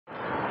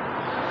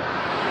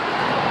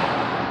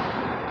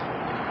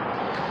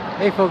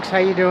Hey folks, how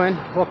you doing?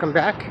 Welcome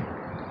back.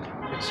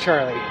 It's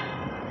Charlie.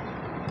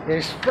 It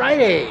is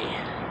Friday,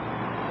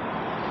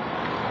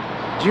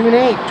 June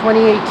 8th,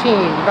 2018,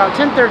 about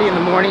 10:30 in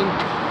the morning,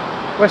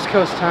 West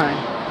Coast time.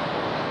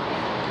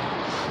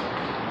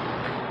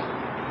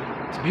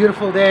 It's a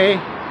beautiful day.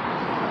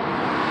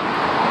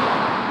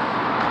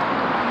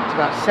 It's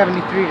about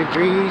 73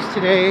 degrees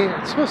today.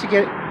 It's supposed to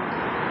get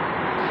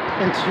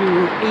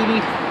into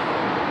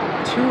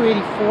 82,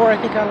 84, I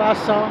think I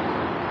last saw.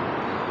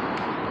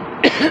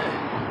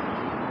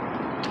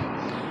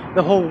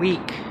 The whole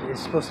week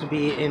is supposed to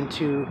be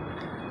into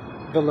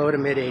the low to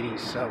mid 80s.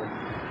 So,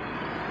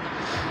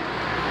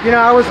 you know,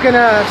 I was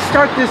gonna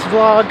start this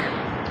vlog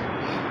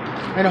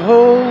in a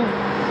whole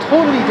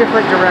totally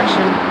different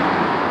direction.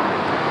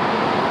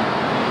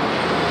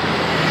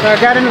 So I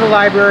got into the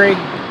library,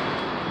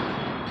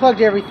 plugged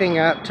everything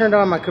up, turned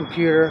on my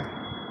computer,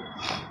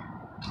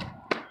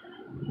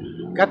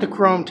 got the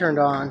Chrome turned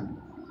on.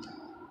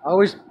 I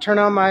always turn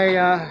on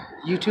my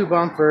YouTube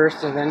on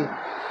first and then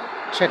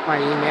check my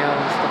email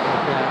and stuff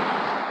like that.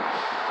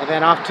 And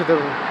then off to the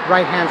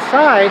right hand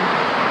side,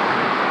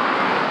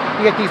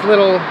 you get these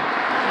little,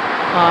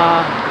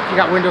 if you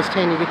got Windows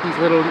 10, you get these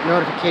little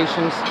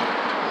notifications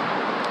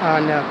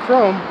on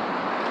Chrome.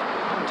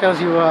 It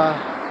tells you,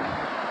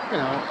 you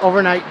know,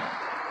 overnight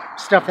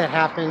stuff that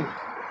happened.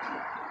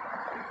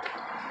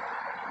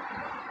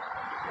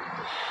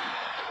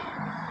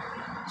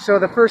 So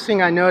the first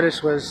thing I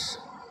noticed was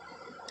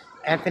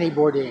Anthony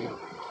Bourdain.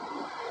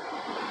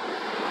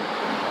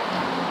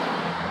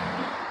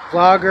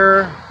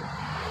 Vlogger,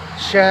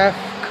 chef,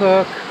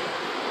 cook,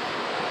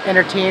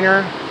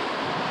 entertainer,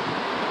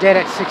 dead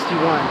at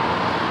 61.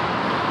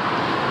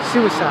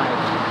 Suicide.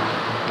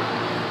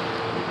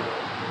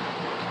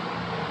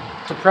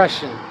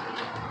 Depression.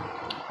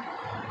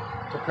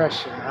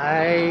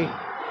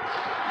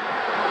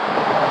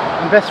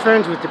 I'm best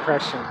friends with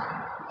depression.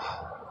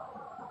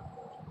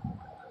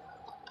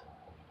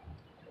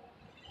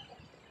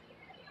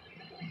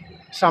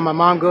 Saw my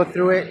mom go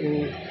through it, and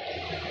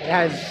it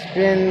has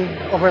been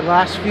over the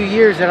last few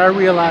years that I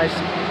realized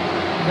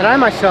that I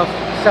myself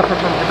suffer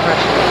from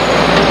depression.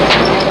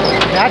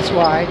 That's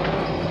why,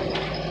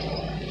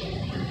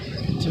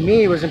 to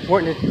me, it was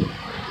important to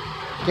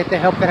get the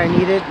help that I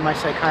needed. My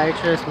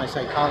psychiatrist, my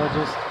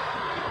psychologist,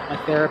 my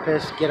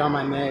therapist, get on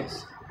my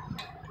meds.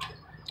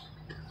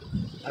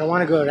 I don't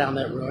want to go down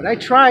that road. I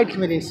tried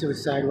committing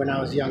suicide when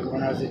I was younger,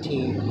 when I was a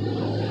teen.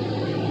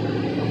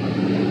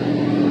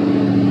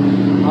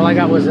 All I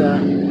got was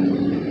a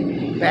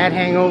bad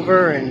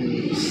hangover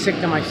and sick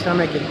to my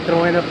stomach and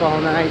throwing up all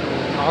night,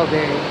 all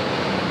day.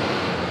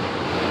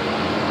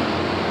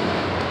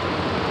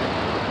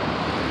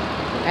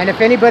 And if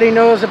anybody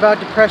knows about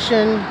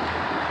depression,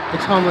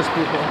 it's homeless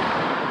people.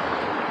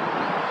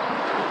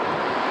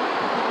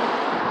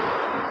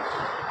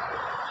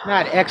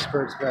 Not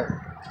experts, but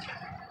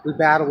we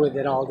battle with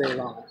it all day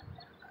long.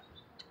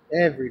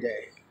 Every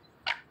day.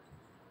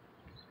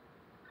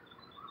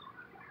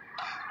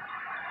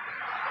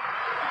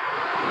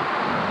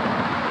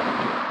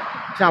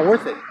 It's not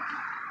worth it.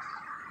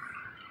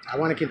 I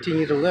want to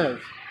continue to live.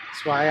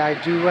 That's why I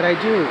do what I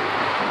do.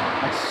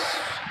 That's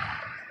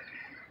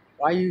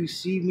why you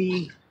see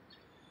me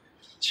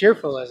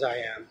cheerful as I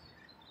am.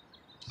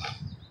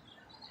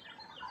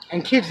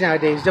 And kids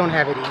nowadays don't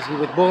have it easy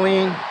with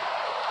bullying.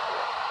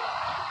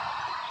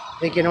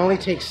 They can only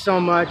take so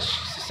much.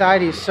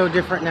 Society is so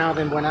different now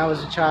than when I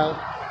was a child.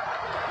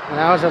 When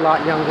I was a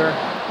lot younger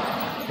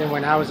than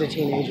when I was a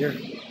teenager.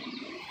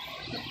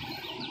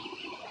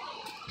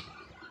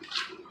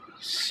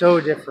 So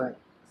different.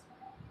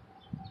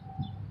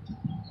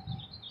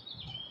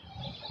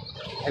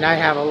 And I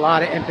have a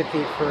lot of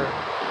empathy for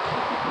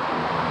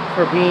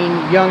being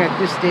young at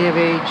this day of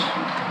age.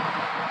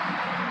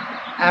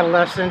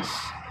 Adolescence,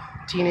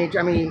 teenage,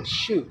 I mean,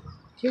 shoot.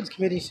 Kids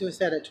committing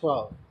suicide at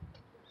 12.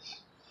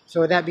 So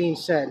with that being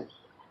said,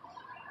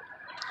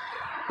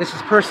 this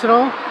is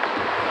personal,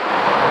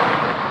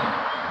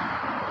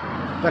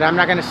 but I'm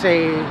not going to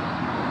say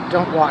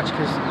don't watch,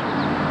 because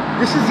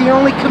this is the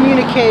only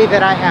communique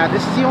that I have.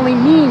 This is the only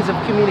means of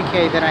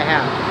communique that I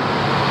have.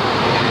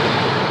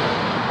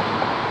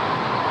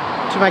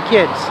 To my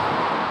kids.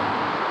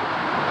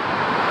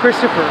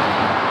 Christopher,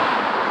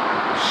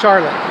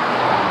 Charlotte,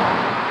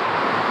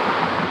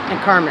 and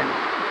Carmen.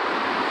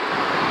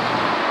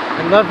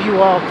 I love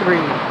you all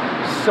three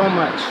so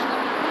much.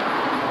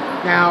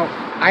 Now,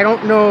 I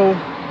don't know.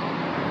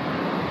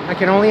 I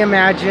can only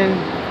imagine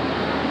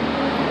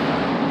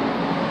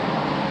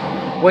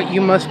what you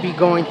must be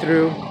going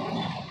through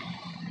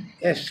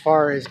as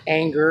far as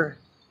anger,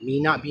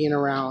 me not being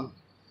around,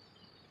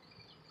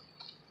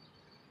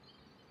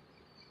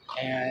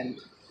 and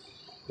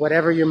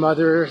whatever your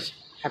mothers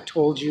have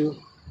told you.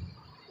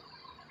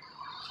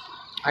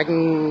 I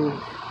can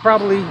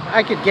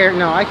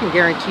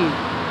guarantee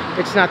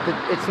it's not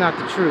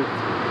the truth.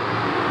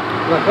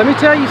 Look, let me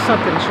tell you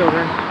something,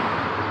 children.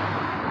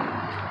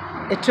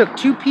 It took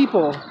two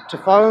people to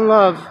fall in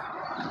love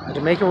and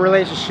to make a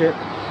relationship,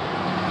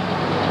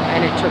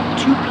 and it took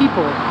two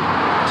people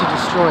to to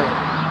destroy it.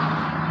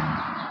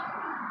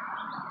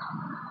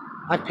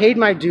 I've paid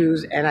my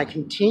dues, and I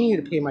continue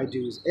to pay my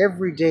dues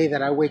every day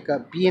that I wake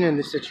up being in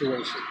this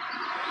situation.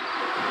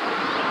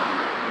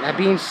 That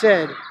being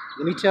said,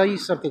 let me tell you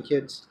something,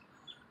 kids.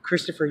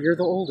 Christopher, you're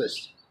the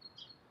oldest.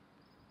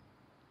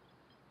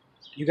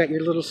 You got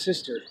your little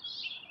sister.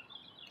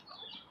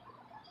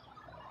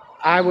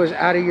 I was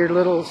out of your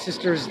little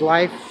sister's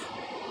life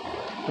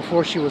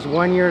before she was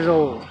 1 year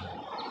old,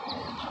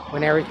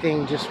 when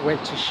everything just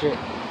went to shit.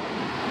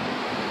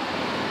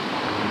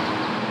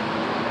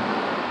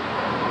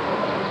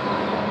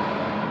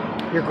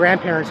 Your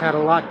grandparents had a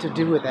lot to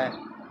do with that.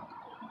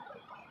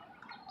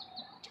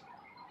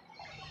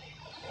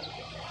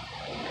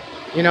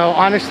 You know,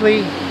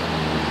 honestly,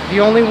 the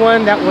only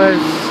one that was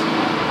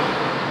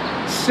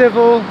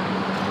civil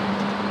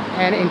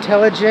and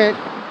intelligent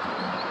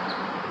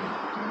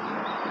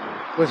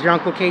was your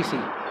Uncle Casey.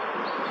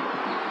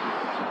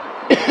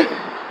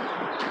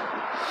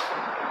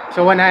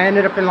 So when I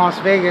ended up in Las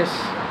Vegas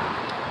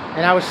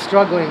and I was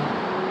struggling,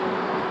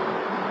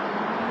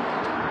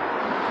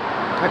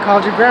 I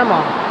called your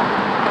grandma.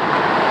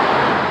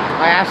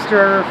 I asked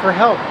her for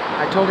help.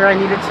 I told her I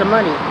needed some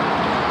money.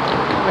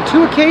 On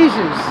 2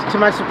 occasions, to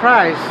my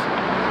surprise,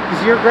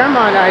 because your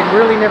grandma and I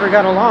really never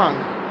got along.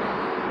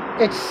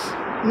 It's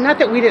not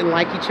that we didn't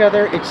like each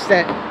other, it's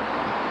that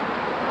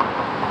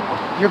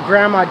your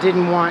grandma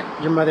didn't want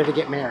your mother to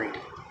get married.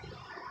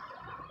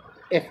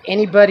 If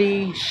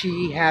anybody,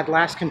 she had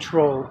last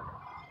control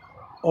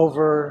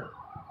over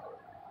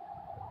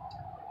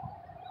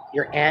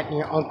your aunt and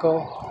your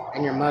uncle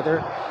and your mother.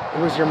 It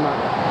was your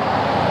mother.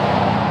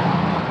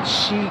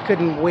 She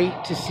couldn't wait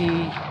to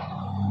see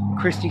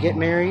Christy get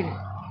married.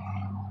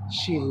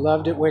 She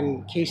loved it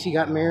when Casey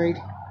got married.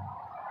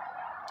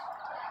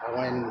 But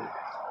when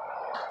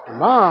your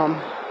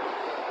mom,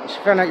 she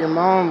found out your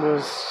mom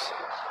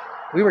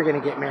we were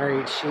gonna get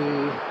married,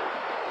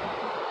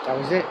 that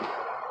was it.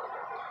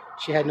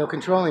 She had no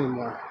control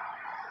anymore.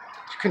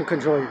 She couldn't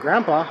control your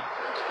grandpa.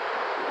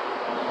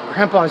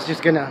 Grandpa's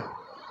just gonna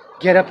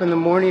get up in the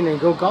morning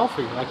and go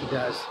golfing like he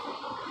does.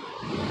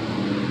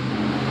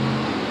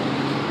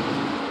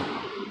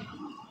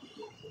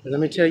 But let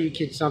me tell you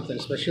kids something,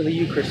 especially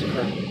you,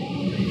 Christopher.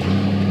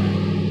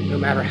 No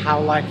matter how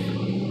life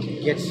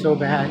gets so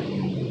bad,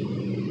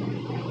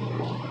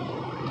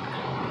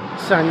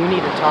 son, you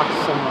need to talk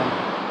to someone.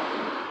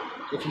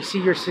 If you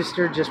see your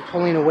sister just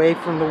pulling away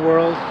from the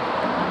world,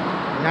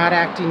 not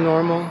acting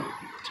normal,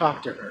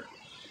 talk to her.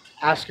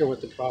 Ask her what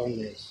the problem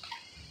is.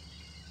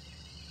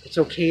 It's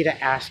okay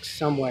to ask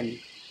someone,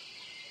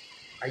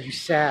 are you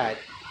sad?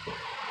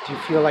 Do you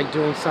feel like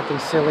doing something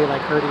silly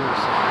like hurting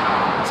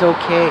yourself? It's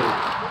okay.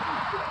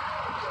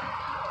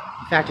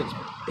 In fact,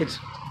 it's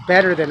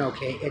better than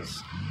okay.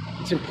 It's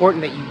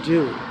important that you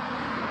do.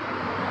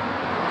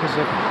 Because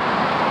if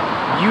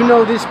you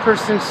know this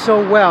person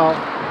so well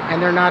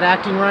and they're not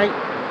acting right,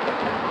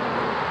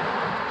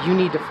 you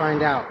need to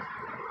find out.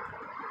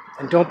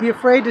 And don't be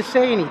afraid to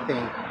say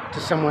anything to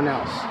someone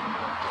else.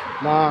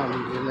 Mom,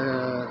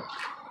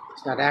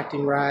 she's not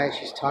acting right.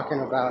 She's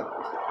talking about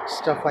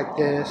stuff like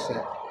this.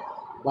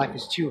 Life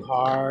is too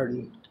hard.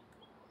 And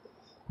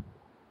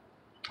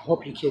I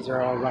hope you kids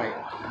are all right.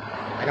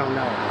 I don't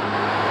know.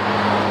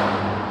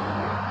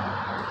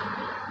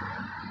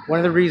 One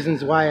of the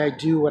reasons why I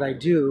do what I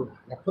do,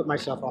 I put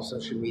myself on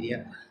social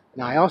media,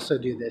 and I also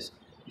do this,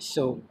 is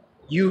so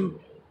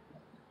you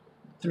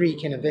 3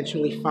 can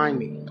eventually find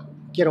me,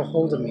 get a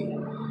hold of me.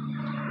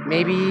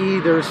 Maybe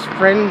there's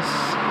friends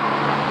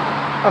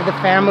of the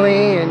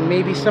family, and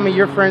maybe some of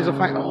your friends will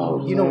find,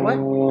 oh, you know what?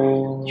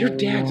 Your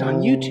dad's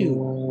on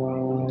YouTube.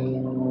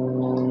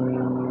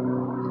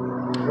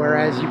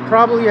 Whereas you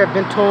probably have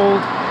been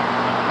told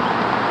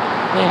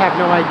they have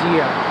no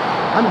idea.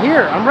 I'm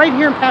here. I'm right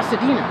here in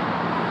Pasadena.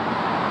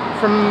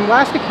 From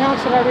last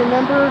accounts that I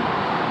remember,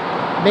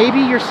 maybe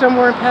you're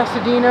somewhere in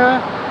Pasadena.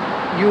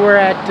 You were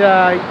at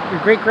your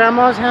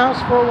great-grandma's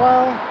house for a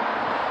while.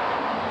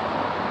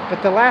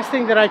 But the last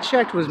thing that I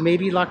checked was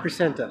maybe La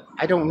Crescenta.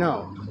 I don't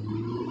know.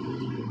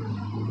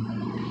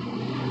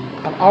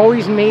 I've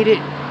always made it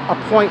a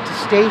point to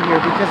stay here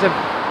because of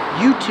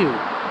YouTube.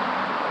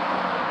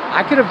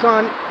 I could have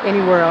gone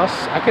anywhere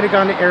else. I could have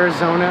gone to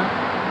Arizona.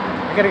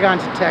 I could have gone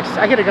to Texas.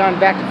 I could have gone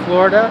back to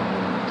Florida,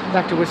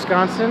 back to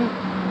Wisconsin.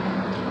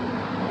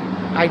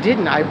 I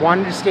didn't. I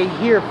wanted to stay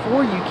here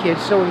for you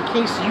kids, so in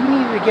case you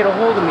needed to get a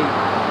hold of me,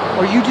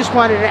 or you just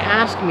wanted to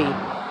ask me,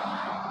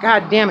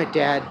 God damn it,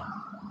 Dad,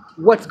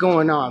 what's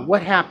going on?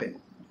 What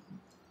happened?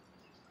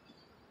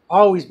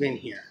 Always been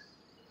here.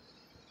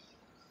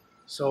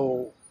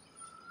 So,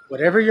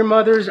 whatever your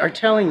mothers are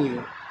telling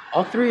you,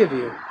 all 3 of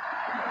you,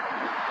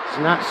 it's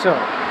not so.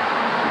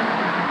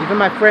 Even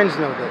my friends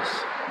know this.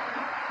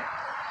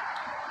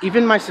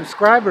 Even my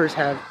subscribers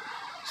have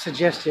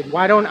suggested,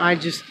 why don't I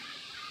just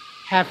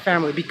have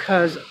family?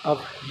 Because of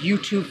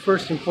YouTube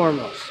first and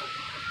foremost.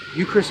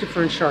 You,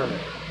 Christopher, and Charlotte.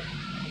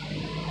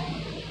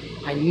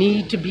 I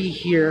need to be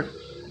here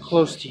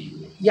close to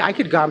you. Yeah, I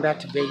could have gone back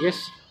to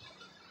Vegas.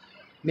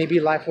 maybe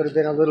life would have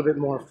been a little bit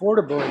more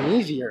affordable and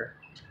easier.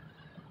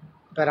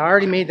 But I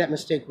already made that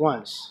mistake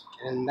once,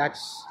 and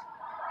that's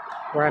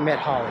where I met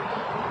Holly.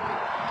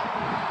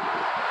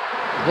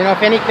 You know,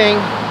 if anything,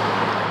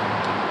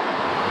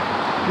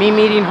 me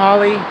meeting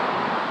Holly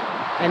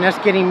and us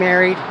getting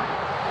married,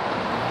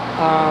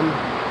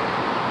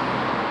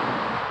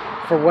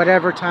 for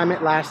whatever time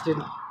it lasted,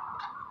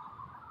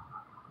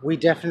 we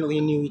definitely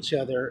knew each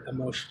other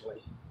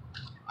emotionally.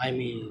 I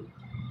mean,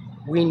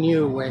 we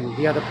knew when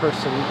the other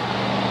person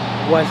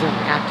wasn't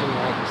acting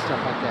right and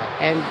stuff like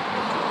that. And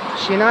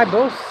she and I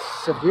both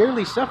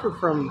severely suffered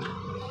from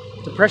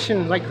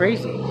depression like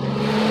crazy.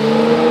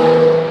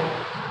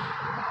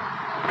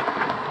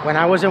 When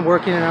I wasn't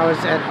working and I was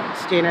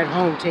staying at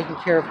home taking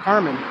care of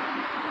Carmen,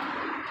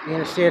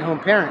 being a stay-at-home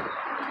parent,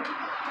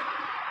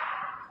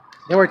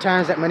 there were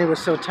times that money was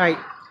so tight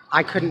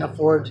I couldn't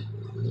afford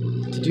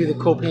to do the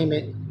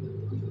co-payment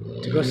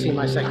to go see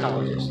my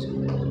psychologist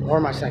or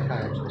my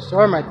psychiatrist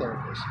or my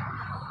therapist.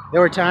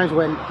 There were times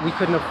when we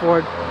couldn't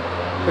afford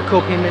the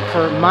co-payment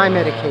for my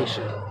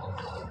medication.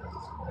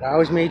 But I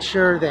always made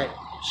sure that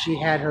she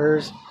had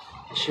hers,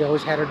 and she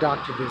always had her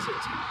doctor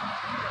visits,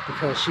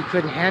 because she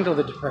couldn't handle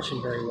the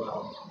depression very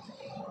well.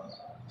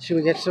 She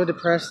would get so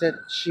depressed that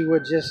she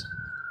would just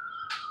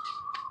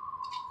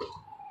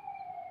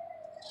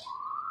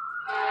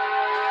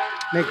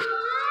make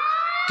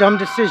dumb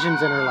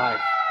decisions in her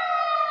life.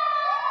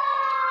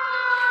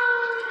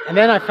 And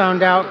then I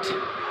found out,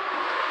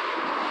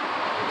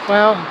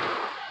 well,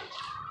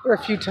 there were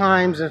a few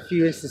times, a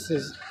few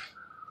instances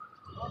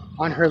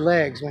on her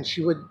legs when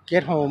she would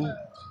get home,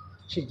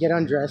 she'd get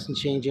undressed and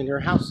change into her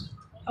house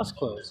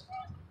clothes.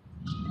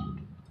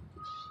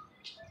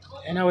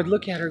 And I would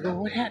look at her and go,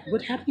 what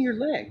happened to your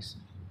legs?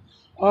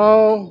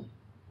 Oh,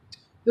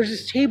 there's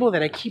this table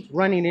that I keep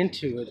running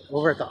into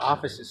over at the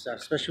office and stuff,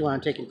 especially when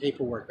I'm taking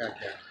paperwork back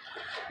there.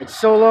 It's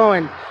so low,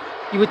 and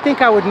you would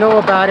think I would know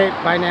about it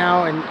by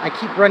now, and I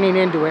keep running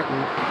into it,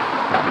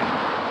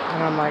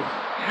 and I'm like,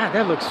 God,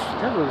 that was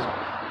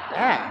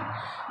bad.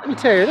 Let me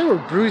tell you, there were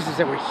bruises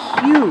that were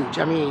huge.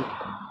 I mean,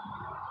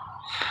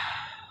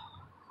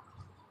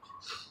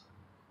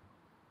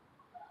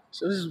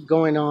 so this is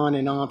going on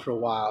and on for a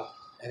while.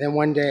 And then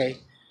one day,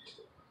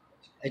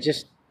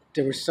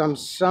 there was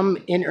some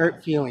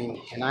inert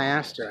feeling, and I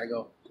asked her, I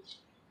go,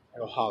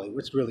 Holly,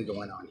 what's really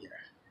going on here?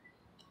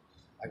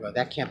 I go,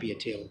 that can't be a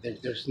table.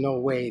 There's no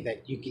way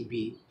that you can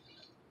be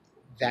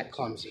that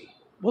clumsy.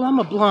 Well, I'm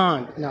a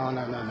blonde. No,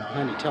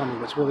 honey, tell me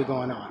what's really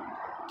going on.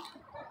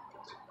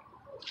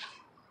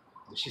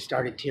 And she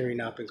started tearing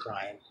up and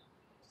crying.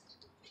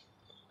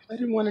 I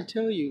didn't want to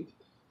tell you.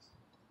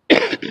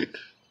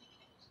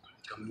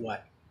 Tell me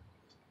what?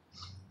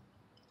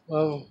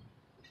 Well,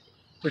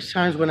 there's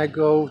times when I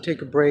go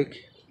take a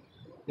break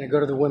and I go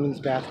to the women's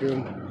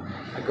bathroom.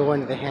 I go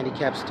into the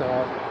handicap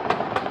stall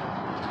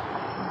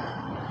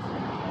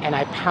and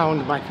I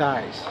pound my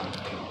thighs.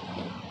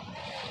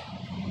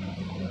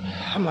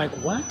 I'm like,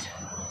 what?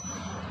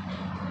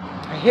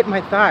 I hit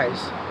my thighs.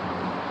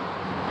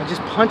 I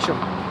just punch them.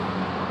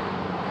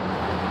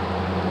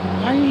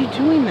 Why are you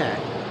doing that?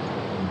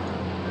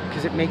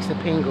 Because it makes the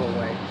pain go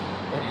away.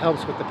 It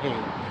helps with the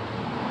pain.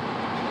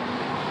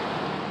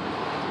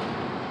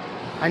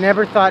 I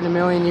never thought in a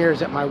million years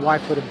that my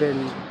wife would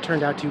have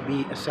turned out to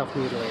be a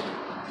self-mutilator.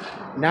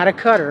 Not a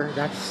cutter,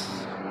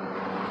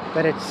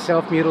 but it's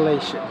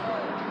self-mutilation.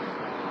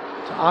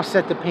 To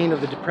offset the pain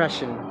of the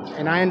depression.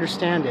 And I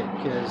understand it,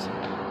 because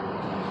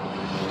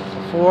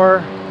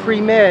before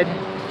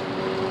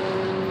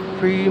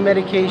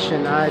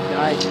pre-medication,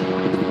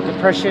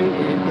 depression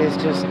is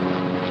just,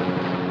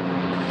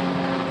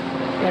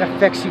 it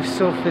affects you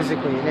so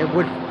physically, and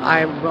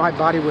my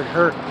body would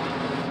hurt.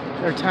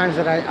 There are times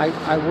that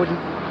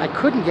I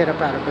couldn't get up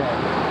out of bed,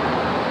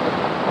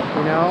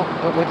 you know.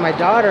 But with my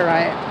daughter,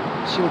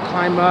 she would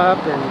climb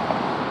up and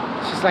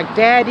she's like,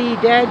 "Daddy,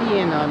 Daddy,"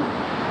 and I'm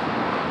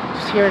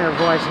just hearing her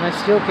voice, and I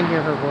still can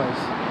hear her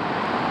voice.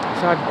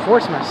 So I'd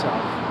force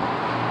myself.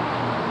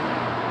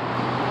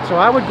 So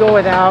I would go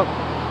without,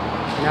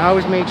 and I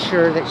always made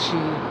sure that she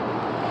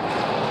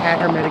had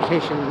her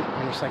medication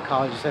and her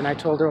psychologist. And I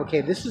told her,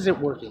 okay, this isn't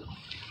working.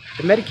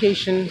 The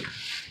medication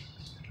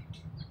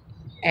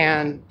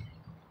and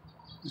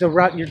the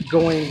route you're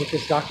going with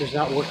this doctor is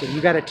not working.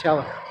 You got to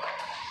tell her.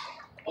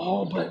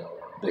 Oh, but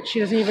she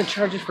doesn't even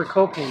charge us for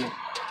co-payment.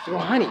 I go,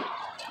 honey,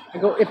 I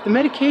go, if the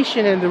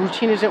medication and the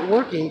routine isn't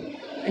working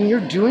and you're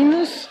doing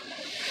this,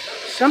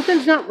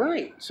 something's not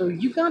right. So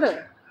you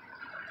gotta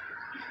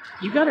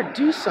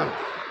do something.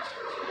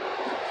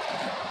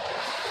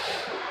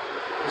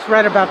 It's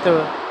right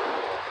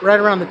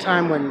around the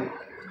time when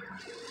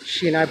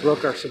she and I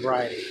broke our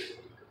sobriety.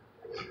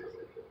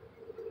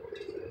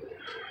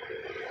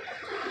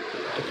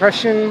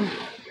 Depression,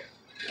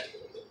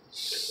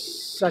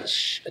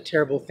 such a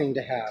terrible thing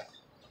to have.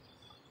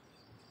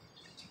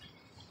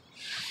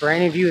 For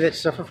any of you that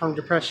suffer from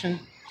depression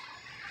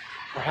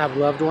or have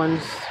loved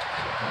ones,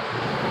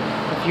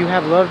 if you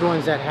have loved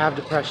ones that have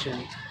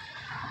depression,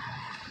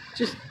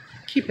 just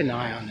keep an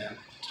eye on them.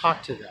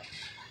 Talk to them.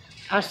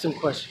 ask them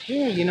questions.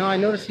 Hey, you know, I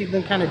noticed you've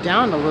been kind of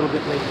down a little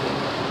bit lately.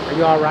 Are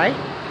you all right?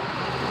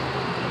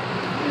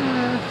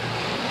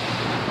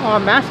 Oh,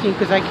 I'm asking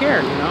because I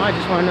care, you know. I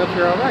just want to know if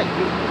you're all right.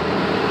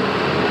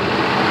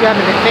 You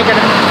haven't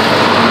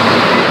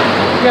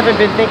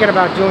been thinking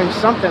about doing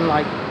something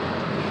like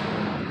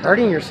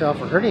hurting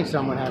yourself or hurting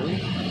someone, have you?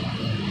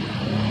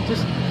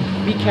 Just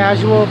be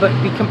casual, but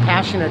be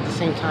compassionate at the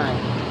same time.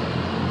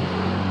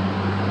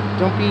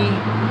 Don't be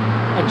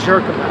a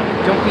jerk about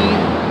it. Don't be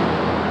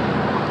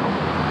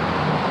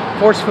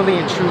forcefully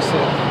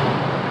intrusive.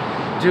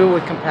 Do it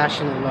with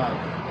compassion and love.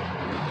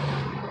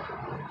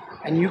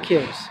 And you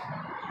kids,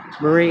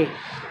 Marie,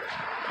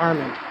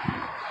 Carmen,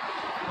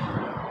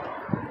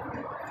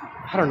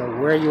 I don't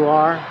know where you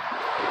are.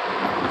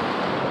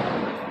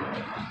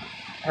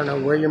 I don't know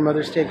where your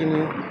mother's taking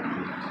you.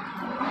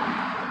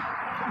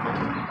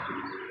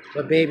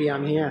 But baby,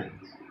 I'm here.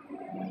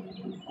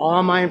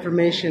 All my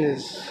information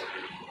is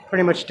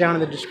pretty much down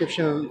in the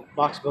description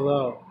box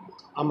below.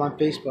 I'm on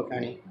Facebook,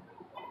 honey.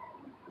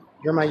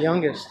 You're my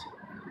youngest.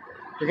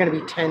 You're gonna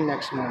be 10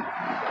 next month.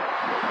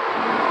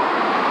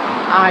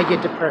 I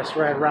get depressed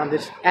right around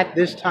at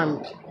this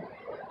time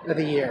of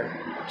the year,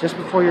 just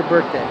before your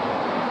birthday.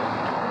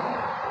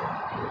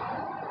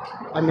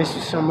 I miss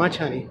you so much,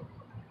 honey.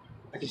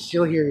 I can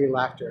still hear your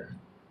laughter.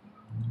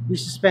 We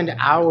used to spend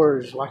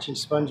hours watching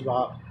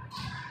SpongeBob.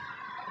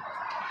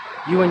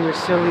 You and your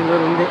silly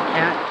little knit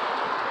cat.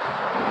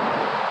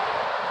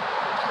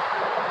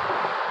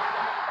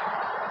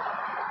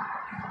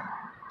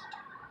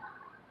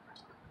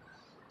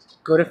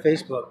 Go to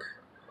Facebook.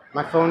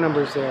 My phone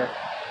number's there.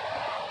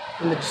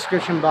 In the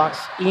description box,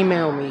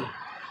 email me.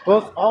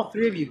 All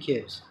three of you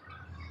kids.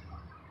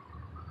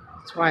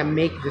 That's why I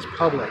make this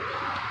public.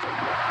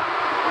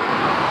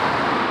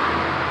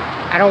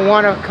 I don't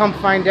want to come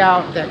find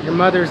out that your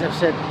mothers have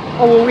said,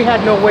 oh, well, we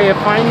had no way of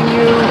finding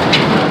you.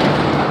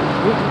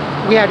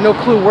 We had no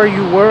clue where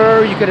you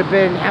were. You could have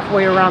been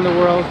halfway around the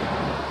world.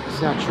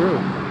 It's not true.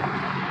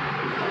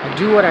 I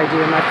do what I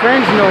do, and my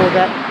friends know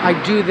that I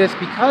do this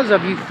because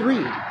of you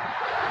three.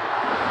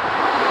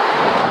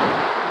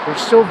 You're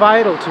so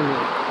vital to me.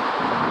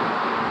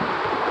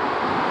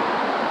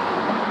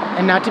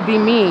 And not to be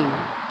mean,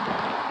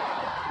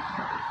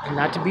 and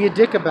not to be a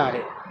dick about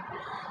it,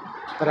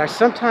 but I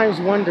sometimes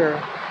wonder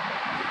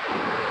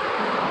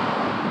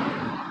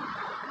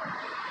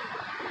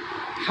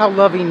how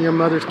loving your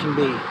mothers can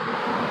be.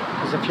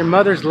 Because if your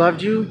mothers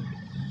loved you,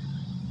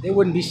 they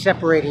wouldn't be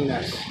separating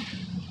us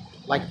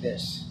like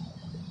this.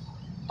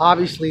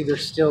 Obviously, they're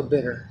still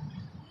bitter.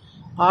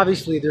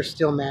 Obviously, they're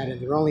still mad, and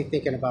they're only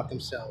thinking about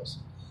themselves.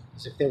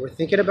 Because if they were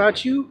thinking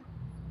about you,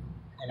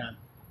 and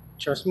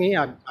trust me,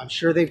 I'm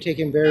sure they've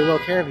taken very well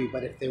care of you,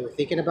 but if they were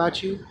thinking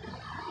about you,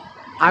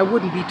 I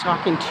wouldn't be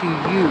talking to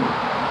you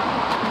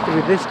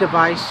through this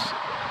device,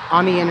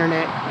 on the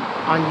internet,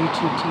 on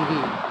YouTube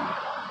TV.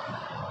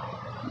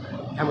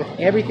 And with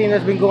everything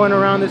that's been going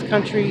around this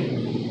country,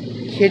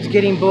 kids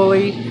getting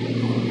bullied,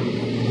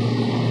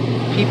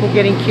 people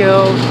getting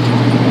killed,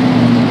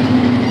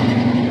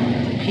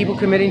 people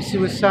committing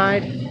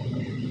suicide,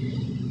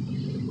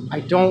 I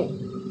don't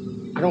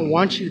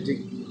want you to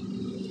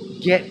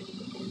get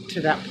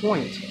to that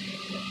point.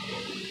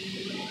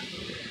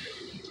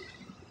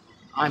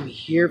 I'm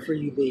here for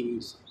you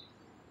babies.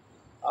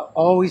 I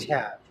always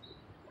have.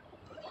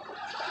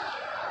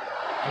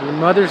 And your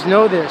mothers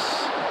know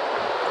this.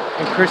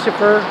 And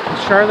Christopher and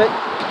Charlotte,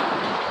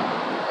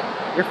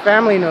 your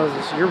family knows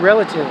this. Your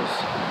relatives,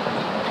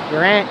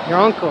 your aunt, your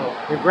uncle,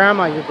 your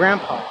grandma, your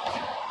grandpa.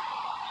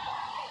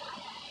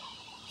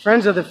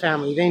 Friends of the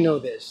family, they know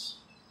this.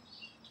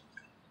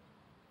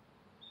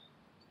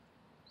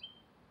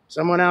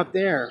 Someone out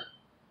there,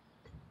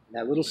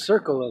 that little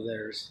circle of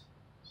theirs,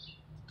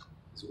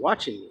 is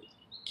watching me,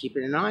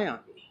 keeping an eye on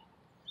me,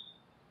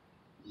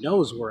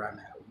 knows where I'm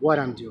at, what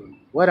I'm doing,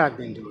 what I've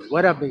been doing,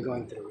 what I've been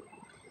going through.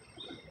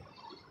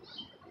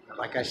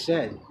 Like I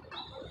said,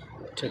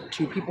 it took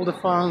two people to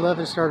fall in love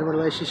and start a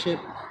relationship,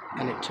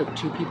 and it took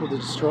two people to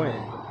destroy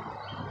it.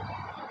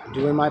 I'm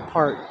doing my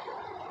part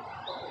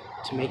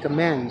to make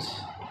amends,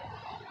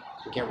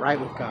 to get right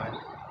with God.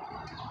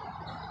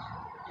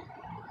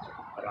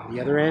 But on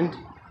the other end,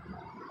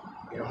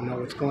 you don't know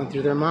what's going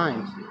through their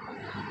mind.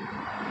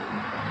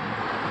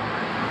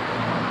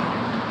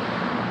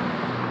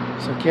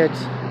 So kids,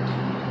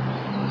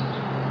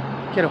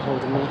 get a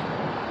hold of me.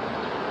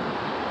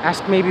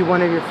 Ask maybe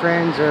one of your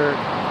friends or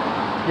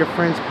your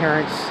friend's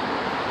parents,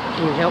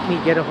 can you help me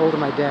get a hold of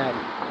my dad?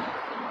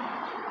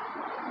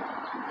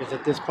 Because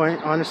at this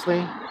point, honestly,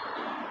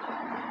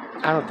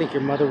 I don't think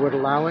your mother would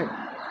allow it.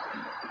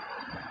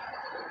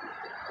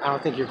 I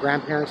don't think your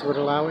grandparents would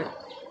allow it.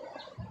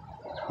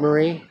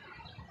 Marie,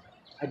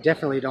 I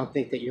definitely don't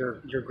think that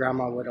your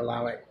grandma would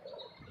allow it.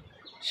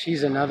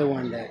 She's another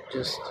one that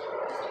just,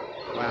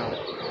 wow.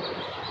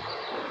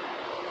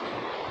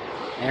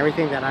 And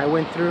everything that I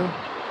went through,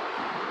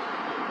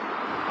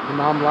 your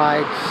mom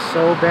lied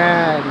so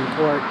bad in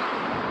court.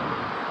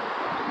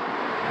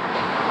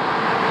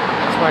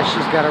 That's why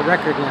she's got a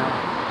record now.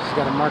 She's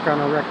got a mark on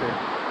her record.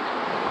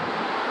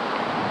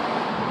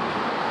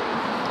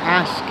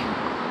 Ask.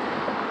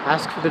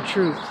 Ask for the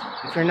truth.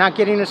 If you're not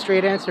getting a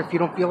straight answer, if you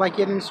don't feel like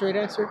getting a straight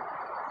answer,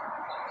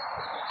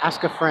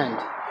 ask a friend.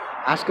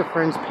 Ask a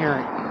friend's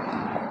parent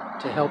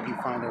to help you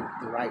find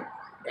the right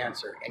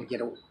answer and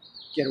get a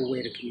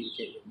way to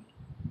communicate with me.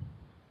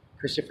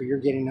 Christopher, you're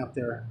getting up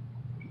there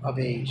of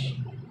age.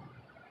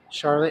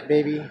 Charlotte,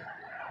 baby,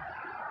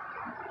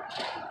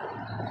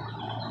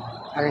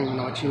 I don't even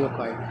know what you look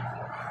like.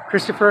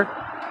 Christopher,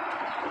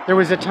 there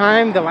was a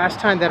time, the last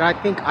time that I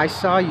think I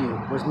saw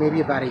you was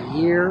maybe about a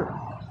year,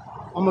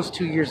 almost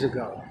 2 years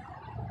ago.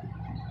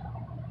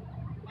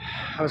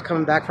 I was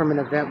coming back from an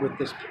event with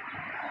this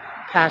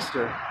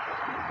pastor,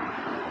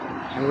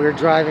 and we were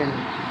driving, and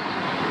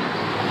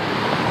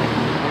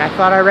I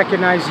thought I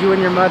recognized you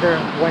and your mother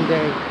one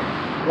day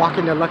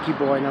walking the Lucky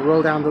Boy, and I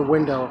rolled down the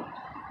window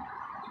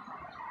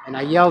and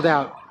I yelled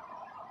out,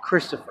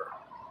 "Christopher."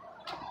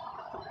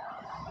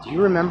 Do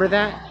you remember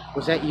that?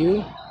 Was that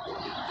you?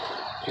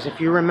 Because if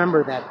you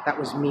remember that, that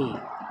was me.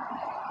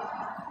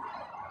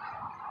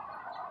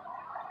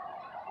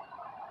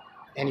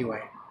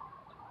 Anyway.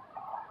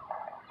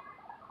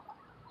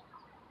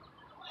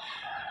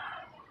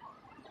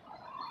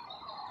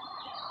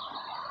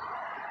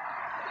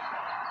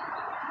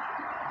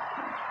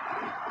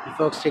 You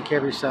folks take care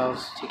of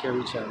yourselves, take care of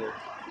each other.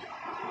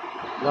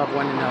 Love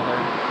one another,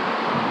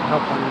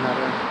 help one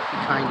another, be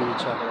kind to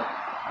each other,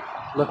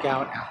 look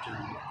out after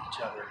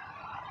each other.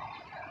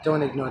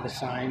 Don't ignore the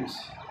signs,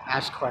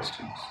 ask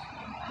questions.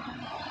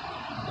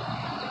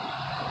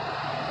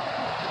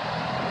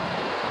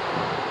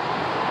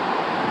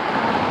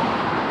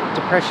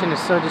 Depression is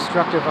so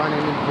destructive on an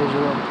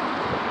individual.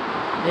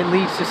 It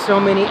leads to so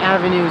many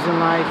avenues in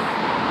life: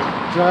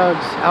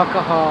 drugs,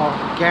 alcohol,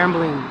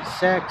 gambling,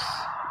 sex,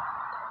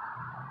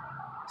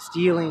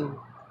 stealing.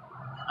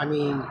 I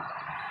mean,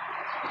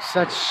 it's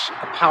such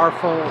a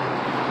powerful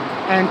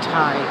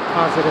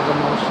anti-positive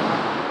emotion.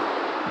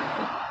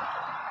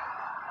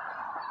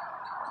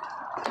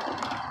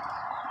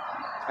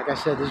 Like I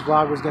said, this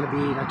vlog was going to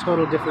be in a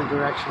total different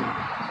direction,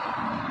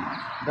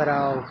 but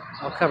I'll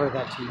cover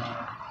that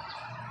tomorrow.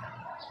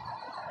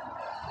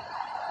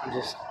 I'm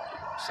just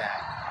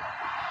sad.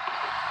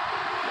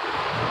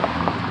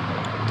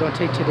 Don't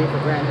take today for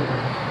granted,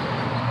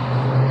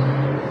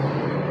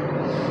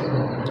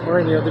 or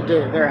any other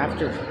day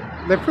thereafter.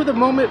 Live for the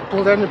moment,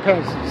 pull down your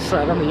pants, and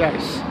slide on the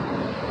ice.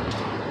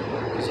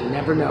 Because you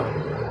never know.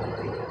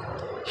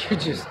 You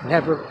just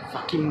never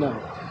fucking know.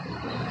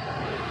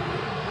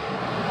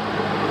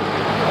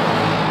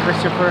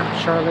 Christopher,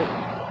 Charlotte,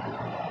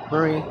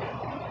 Marie,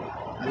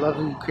 I love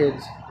you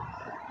kids.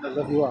 I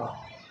love you all.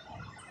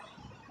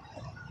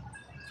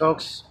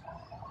 Folks,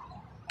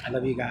 I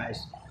love you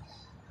guys.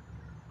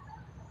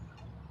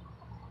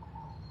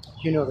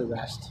 You know the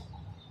rest.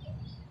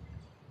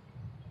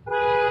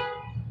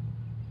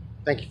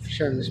 Thank you for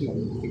sharing this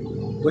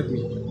moment with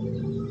me.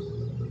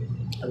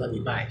 I love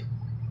you. Bye.